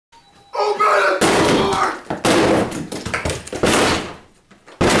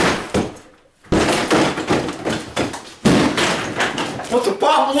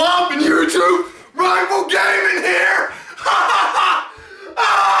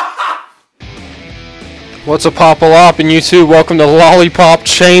What's up, Pop-a-Lop and YouTube? Welcome to Lollipop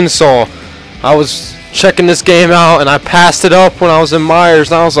Chainsaw. I was checking this game out and I passed it up when I was in Myers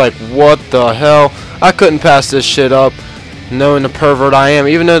and I was like, what the hell? I couldn't pass this shit up knowing the pervert I am,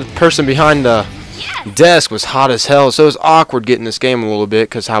 even though the person behind the desk was hot as hell, so it was awkward getting this game a little bit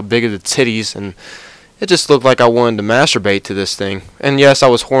because how big are the titties, and it just looked like I wanted to masturbate to this thing. And yes, I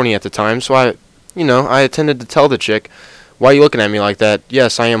was horny at the time, so I intended to tell the chick, why are you looking at me like that?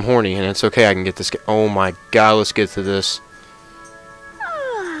 Yes, I am horny, and it's okay, I can get this. Oh my god, let's get to this.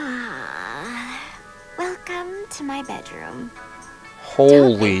 Welcome to my bedroom. Holy.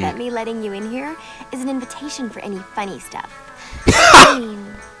 Don't think that me letting you in here is an invitation for any funny stuff. I mean,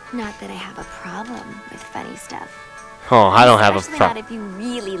 not that I have a problem with funny stuff. Oh, I don't have a Especially problem. not if you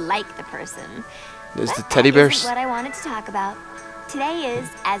really like the person. Is But the teddy that bears? isn't what I wanted to talk about. Today is,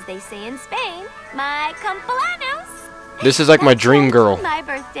 as they say in Spain, my cumpleaños. This is like my dream girl. My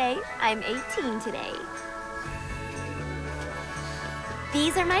birthday. I'm 18 today.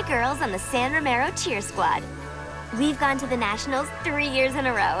 These are my girls on the San Romero cheer squad. We've gone to the Nationals 3 years in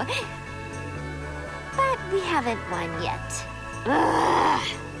a row. But we haven't won yet. Ugh.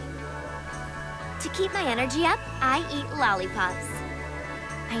 To keep my energy up, I eat lollipops.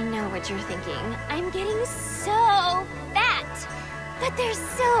 I know what you're thinking. I'm getting so fat. But they're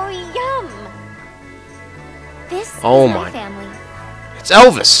so yum. This is my family. It's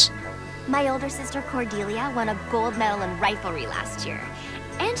Elvis. My older sister Cordelia won a gold medal in riflery last year.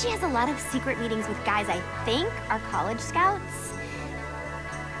 And she has a lot of secret meetings with guys I think are college scouts.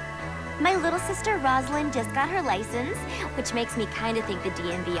 My little sister Rosalind just got her license, which makes me kind of think the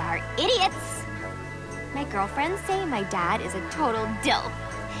DMV are idiots. My girlfriends say my dad is a total dilf.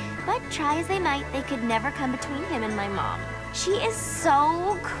 But try as they might, they could never come between him and my mom. She is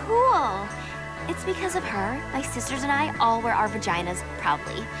so cool. It's because of her, my sisters and I all wear our vaginas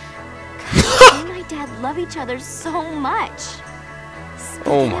proudly. She and my dad love each other so much.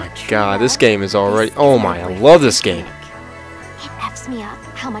 Oh my god, this game is already... Oh my, I love this game. It F's me up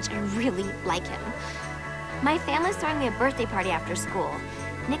how much I really like him. My family's throwing me a birthday party after school.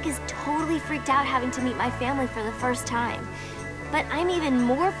 Nick is totally freaked out having to meet my family for the first time. But I'm even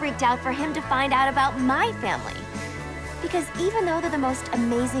more freaked out for him to find out about my family. Because even though they're the most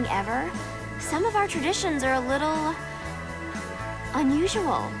amazing ever, some of our traditions are a little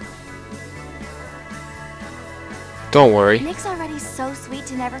unusual. Don't worry. Nick's already so sweet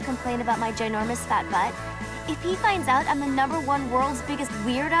to never complain about my ginormous fat butt. If he finds out I'm the #1 world's biggest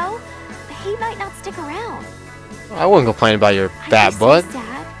weirdo, he might not stick around. I wouldn't complain about your fat I'd be butt. so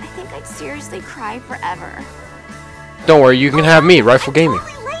sad. I think I'd seriously cry forever. Don't worry, you can have me, Rifle Gaming. I'm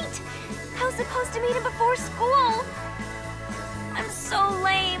totally late. I was supposed to meet him before school. I'm so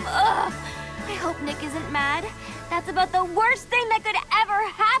lame. Ugh. I hope Nick isn't mad. That's about the worst thing that could ever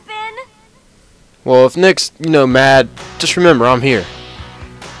happen. Well, if Nick's, mad, just remember, I'm here.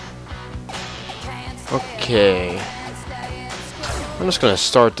 Okay. I'm just gonna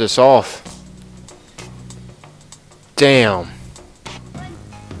start this off. Damn.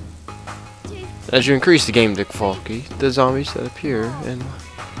 As you increase the game difficulty, the zombies that appear and...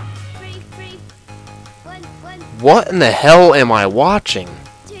 What in the hell am I watching?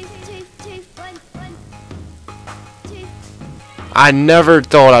 I never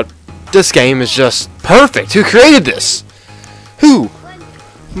thought this game is just perfect. Who created this? Who?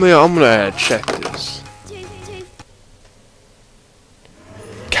 Man, I'm gonna check this.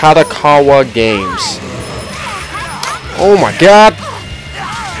 Katakawa Games. Oh my god.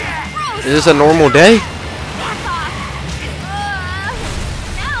 Is this a normal day?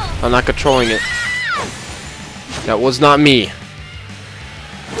 I'm not controlling it. That was not me.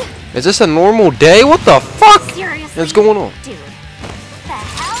 Is this a normal day? What the fuck is going on? Dude, the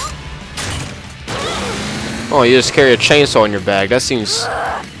hell? Oh, you just carry a chainsaw in your bag. That seems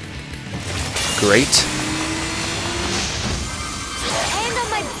great. And on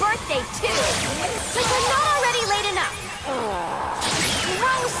my birthday, too. Like I'm not already late enough.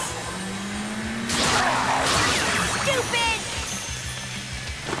 Gross. Stupid.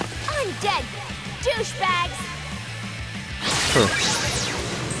 Undead douchebags.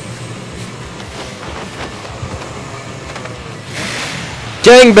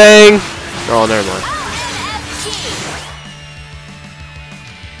 Gangbang! Oh, never mind.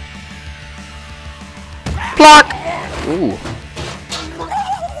 Block! Ooh.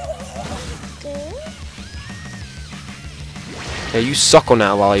 Yeah, you suck on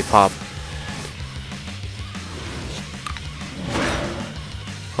that lollipop.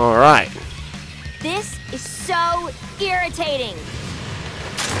 Alright. This is so irritating.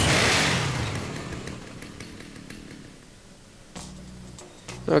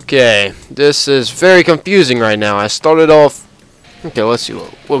 Okay, this is very confusing right now. I started off... Okay, let's see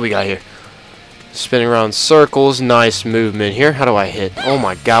what we got here. Spinning around in circles. Nice movement here. How do I hit? Oh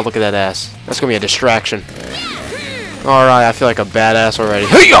my god, look at that ass. That's going to be a distraction. Alright, I feel like a badass already.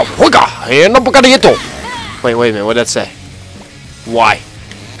 Wait a minute. What did that say? Why?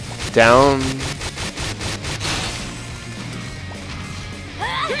 Down...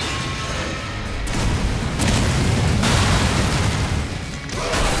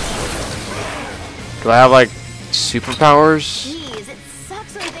 Do I have, like, superpowers? Jeez, it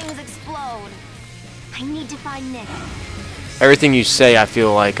sucks when things explode. I need to find Nick. Everything you say, I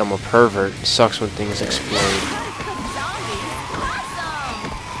feel like I'm a pervert. It sucks when things explode.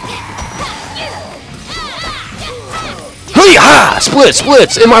 Hee-ha!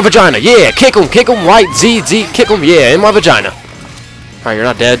 Splits! In my vagina! Yeah! Kick 'em! Right, Z, kick 'em! Yeah, in my vagina! Alright, you're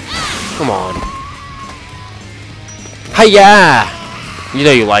not dead. Come on. Hi-ya! You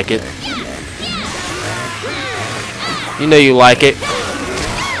know you like it. You know you like it.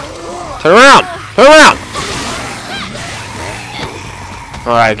 Turn around!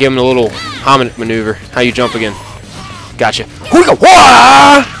 Alright, give him a little hominid maneuver. How you jump again? Gotcha.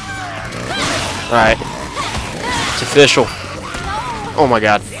 Alright. It's official. Oh my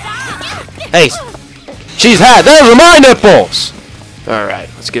god. Hey! She's had! Those are my nipples! Alright,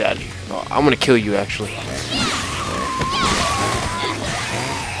 let's get out of here. Oh, I'm gonna kill you, actually.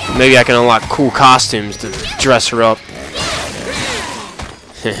 Maybe I can unlock cool costumes to dress her up.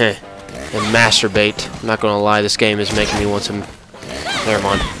 And masturbate. I'm not gonna lie, this game is making me want some... Never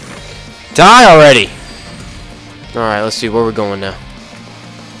mind. Die already! Alright, let's see where we're going now.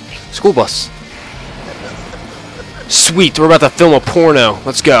 School bus. Sweet, we're about to film a porno.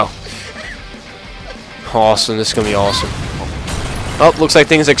 Let's go. Awesome, this is gonna be awesome. Oh, looks like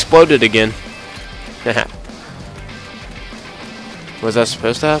things exploded again. Was that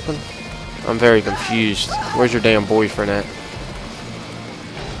supposed to happen? I'm very confused. Where's your damn boyfriend at?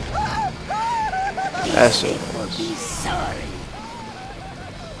 That's it. Sorry.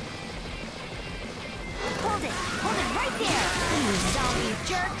 Hold it right there. You zombie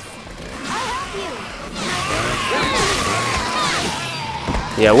jerks. I'll help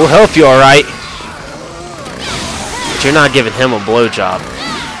you. Yeah, we'll help you, alright. But you're not giving him a blowjob.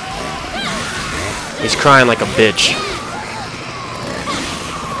 He's crying like a bitch.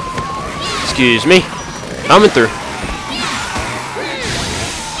 Excuse me. Coming through.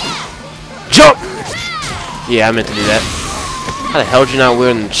 Jump! Yeah, I meant to do that. How the hell did you not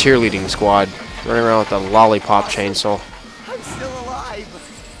win in the cheerleading squad? Running around with a lollipop chainsaw. I'm still alive.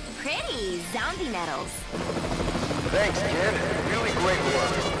 Pretty zombie medals. Thanks, kid. Really great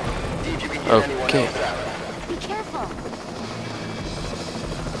work. See if you can get anyone Okay. else out. Be careful.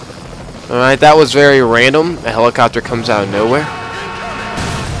 Alright, that was very random. A helicopter comes out of nowhere.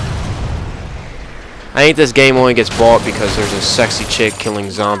 I think this game only gets bought because there's a sexy chick killing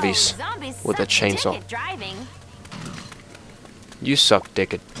zombies with a chainsaw. You suck,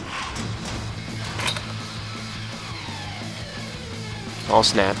 dickhead. I'll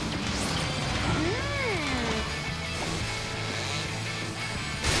snap.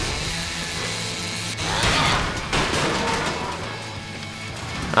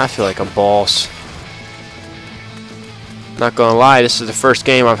 I feel like a boss. Not gonna lie, this is the first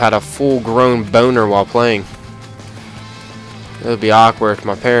game I've had a full-grown boner while playing. It would be awkward if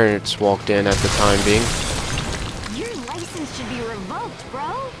my parents walked in at the time being. Your license should be revoked,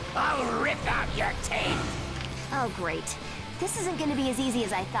 bro. I'll rip out your teeth. Oh, great. This isn't going to be as easy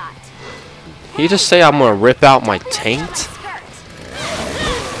as I thought. He just say I'm gonna rip out my taint?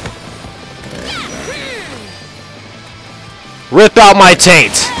 Rip out my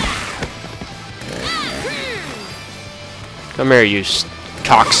taint! Come here, you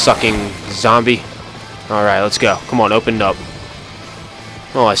cock-sucking zombie. Alright, let's go. Come on, open up.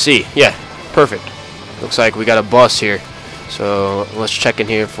 Oh, I see. Yeah, perfect. Looks like we got a bus here. So, let's check in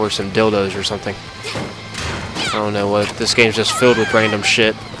here for some dildos or something. I don't know what. This game's just filled with random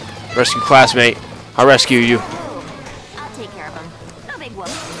shit. Rescue classmate. I'll rescue you. I'll take care of him. No big whoop.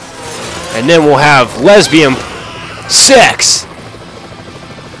 And then we'll have lesbian sex!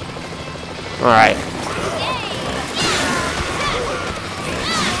 Alright.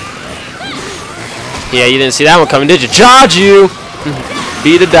 Yeah, you didn't see that one coming, did you? Dodge you!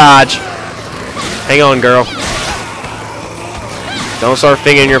 Be the dodge. Hang on, girl. Don't start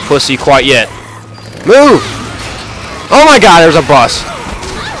fingering your pussy quite yet. Move! Oh my god, there's a bus.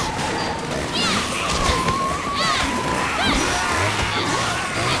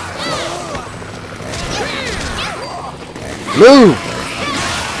 Move!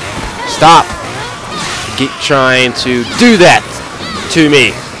 Stop. Keep trying to do that to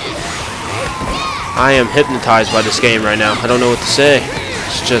me. I am hypnotized by this game right now. I don't know what to say.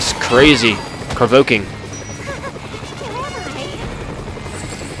 It's just crazy, provoking.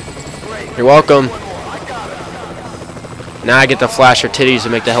 You're welcome. Now I get to flash her titties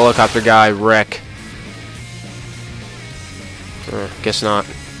and make the helicopter guy wreck. Guess not.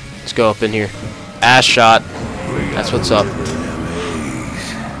 Let's go up in here. Ass shot. That's what's up.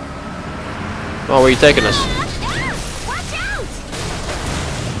 Oh, where are you taking us?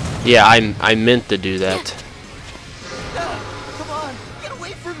 Yeah, I meant to do that. Come on, get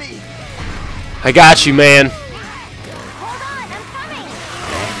away from me. I got you, man. Hold on, I'm coming.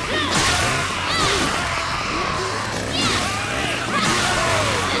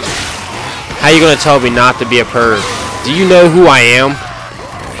 How you gonna tell me not to be a perv? Do you know who I am?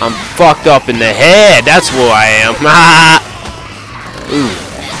 I'm fucked up in the head. That's who I am. Ooh.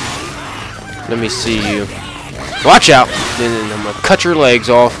 Let me see you. Watch out. Then I'm gonna cut your legs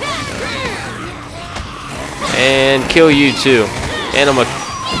off. And kill you too. And I'm gonna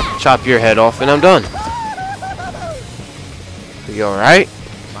chop your head off and I'm done. Are you alright?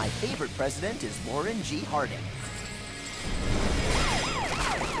 My favorite president is Warren G. Harding.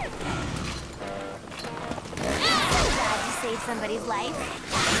 Glad you saved somebody's life.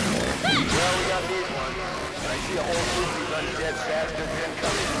 Well, we got these ones. I see a whole group of undead bastards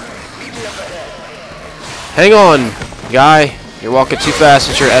incoming. Meet me up ahead. Hang on, guy. You're walking too fast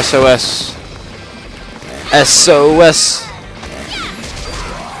with your SOS. SOS.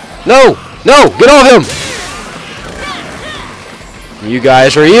 No! No! Get off him! You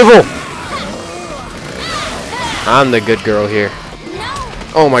guys are evil! I'm the good girl here.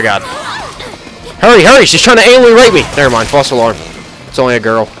 Oh my god. Hurry, hurry! She's trying to anally rape me! Never mind, false alarm. It's only a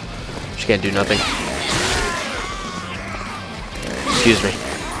girl. She can't do nothing. Excuse me.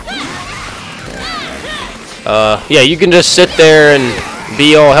 Yeah, you can just sit there and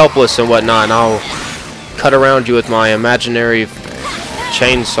be all helpless and whatnot, and I'll cut around you with my imaginary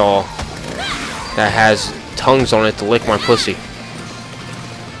chainsaw that has tongues on it to lick my pussy.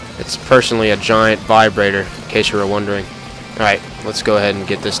 It's personally a giant vibrator, in case you were wondering. Alright, let's go ahead and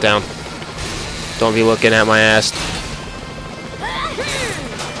get this down. Don't be looking at my ass.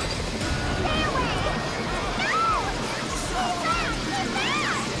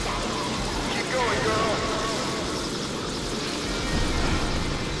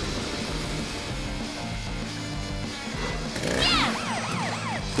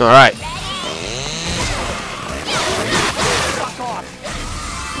 Alright.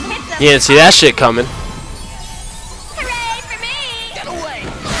 You didn't see that shit coming. Hooray for me! Get away!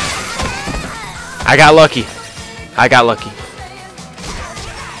 I got lucky. I got lucky.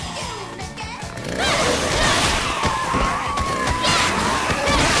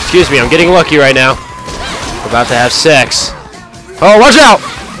 Excuse me, I'm getting lucky right now. We're about to have sex. Oh, watch out!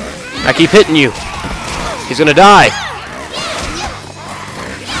 I keep hitting you. He's gonna die.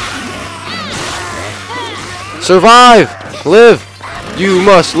 Survive! Live! You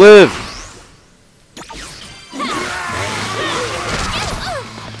must live!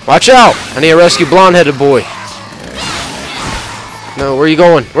 Watch out! I need to rescue blonde-headed boy. No, where are you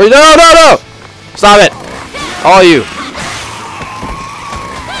going? Where? No, no, no! Stop it! All of you.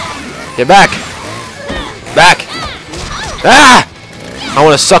 Get back! Back! Ah! I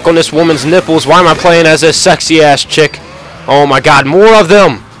want to suck on this woman's nipples. Why am I playing as this sexy-ass chick? Oh my god, more of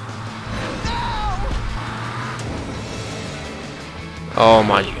them! Oh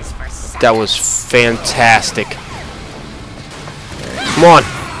my, that was fantastic. Come on.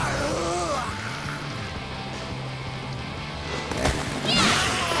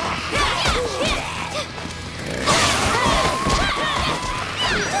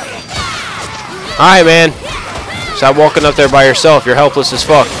 Alright, man. Stop walking up there by yourself. You're helpless as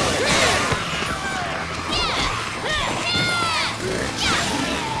fuck.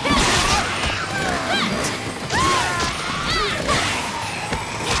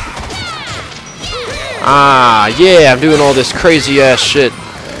 Ah, yeah, I'm doing all this crazy ass shit.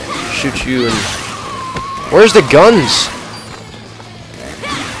 Shoot you and... Where's the guns?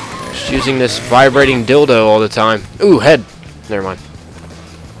 Just using this vibrating dildo all the time. Ooh, head. Never mind.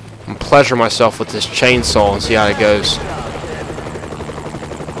 I'm pleasure myself with this chainsaw and see how it goes.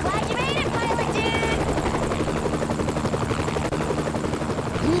 Glad you made it,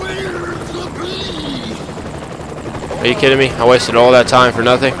 pilot dude! Are you kidding me? I wasted all that time for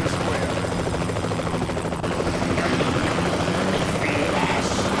nothing?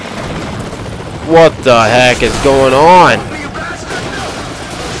 What the heck is going on?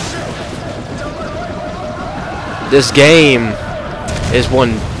 This game is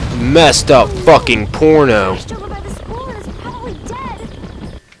one messed up fucking porno. Over by the school and is probably dead.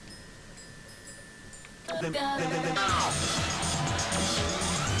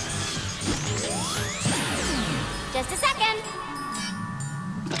 Just a second.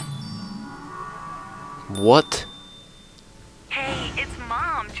 What? Hey, it's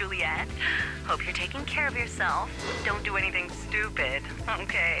Mom, Juliet. Hope you're taking care of yourself. Don't do anything stupid,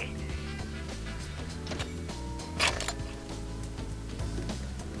 okay?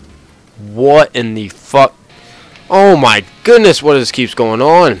 What in the fuck? Oh my goodness, what this keeps going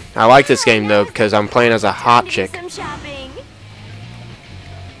on? I like this game though because I'm playing as a hot chick. Some shopping.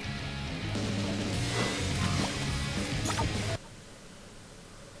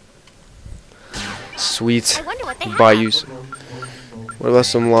 Sweet. I wonder what they Buy have. you. What about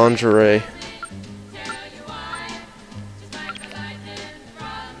some lingerie?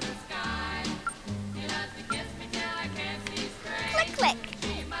 Click, click.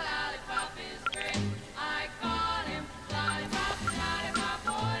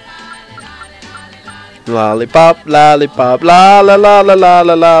 Lollipop, lollipop, la la la la la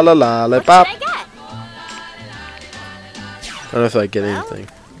la la la lollipop. What should I get? I don't know if I get anything.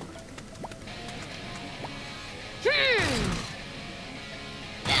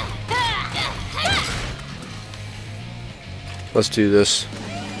 Let's do this.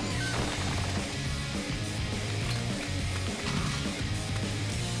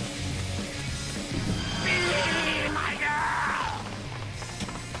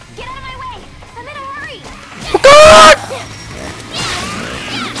 Get out of my way! I'm in a hurry!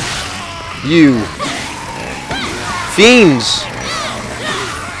 You fiends!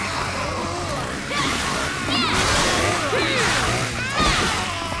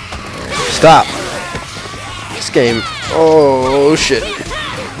 Stop. This game. Oh shit.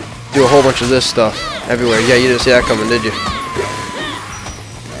 Do a whole bunch of this stuff everywhere. Yeah, you didn't see that coming, did you?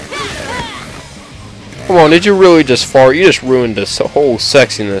 Come on, did you really just fart? You just ruined this whole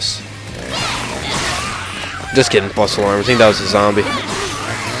sexiness. Just kidding, false alarm. I think that was a zombie.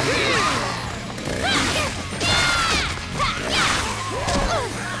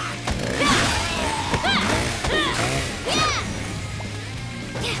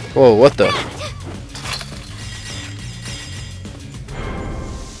 Whoa, what the?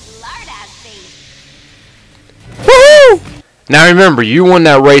 Woohoo! Now remember, you won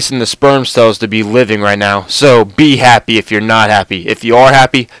that race in the sperm cells to be living right now. So be happy if you're not happy. If you are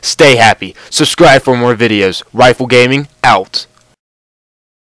happy, stay happy. Subscribe for more videos. Rifle Gaming, out.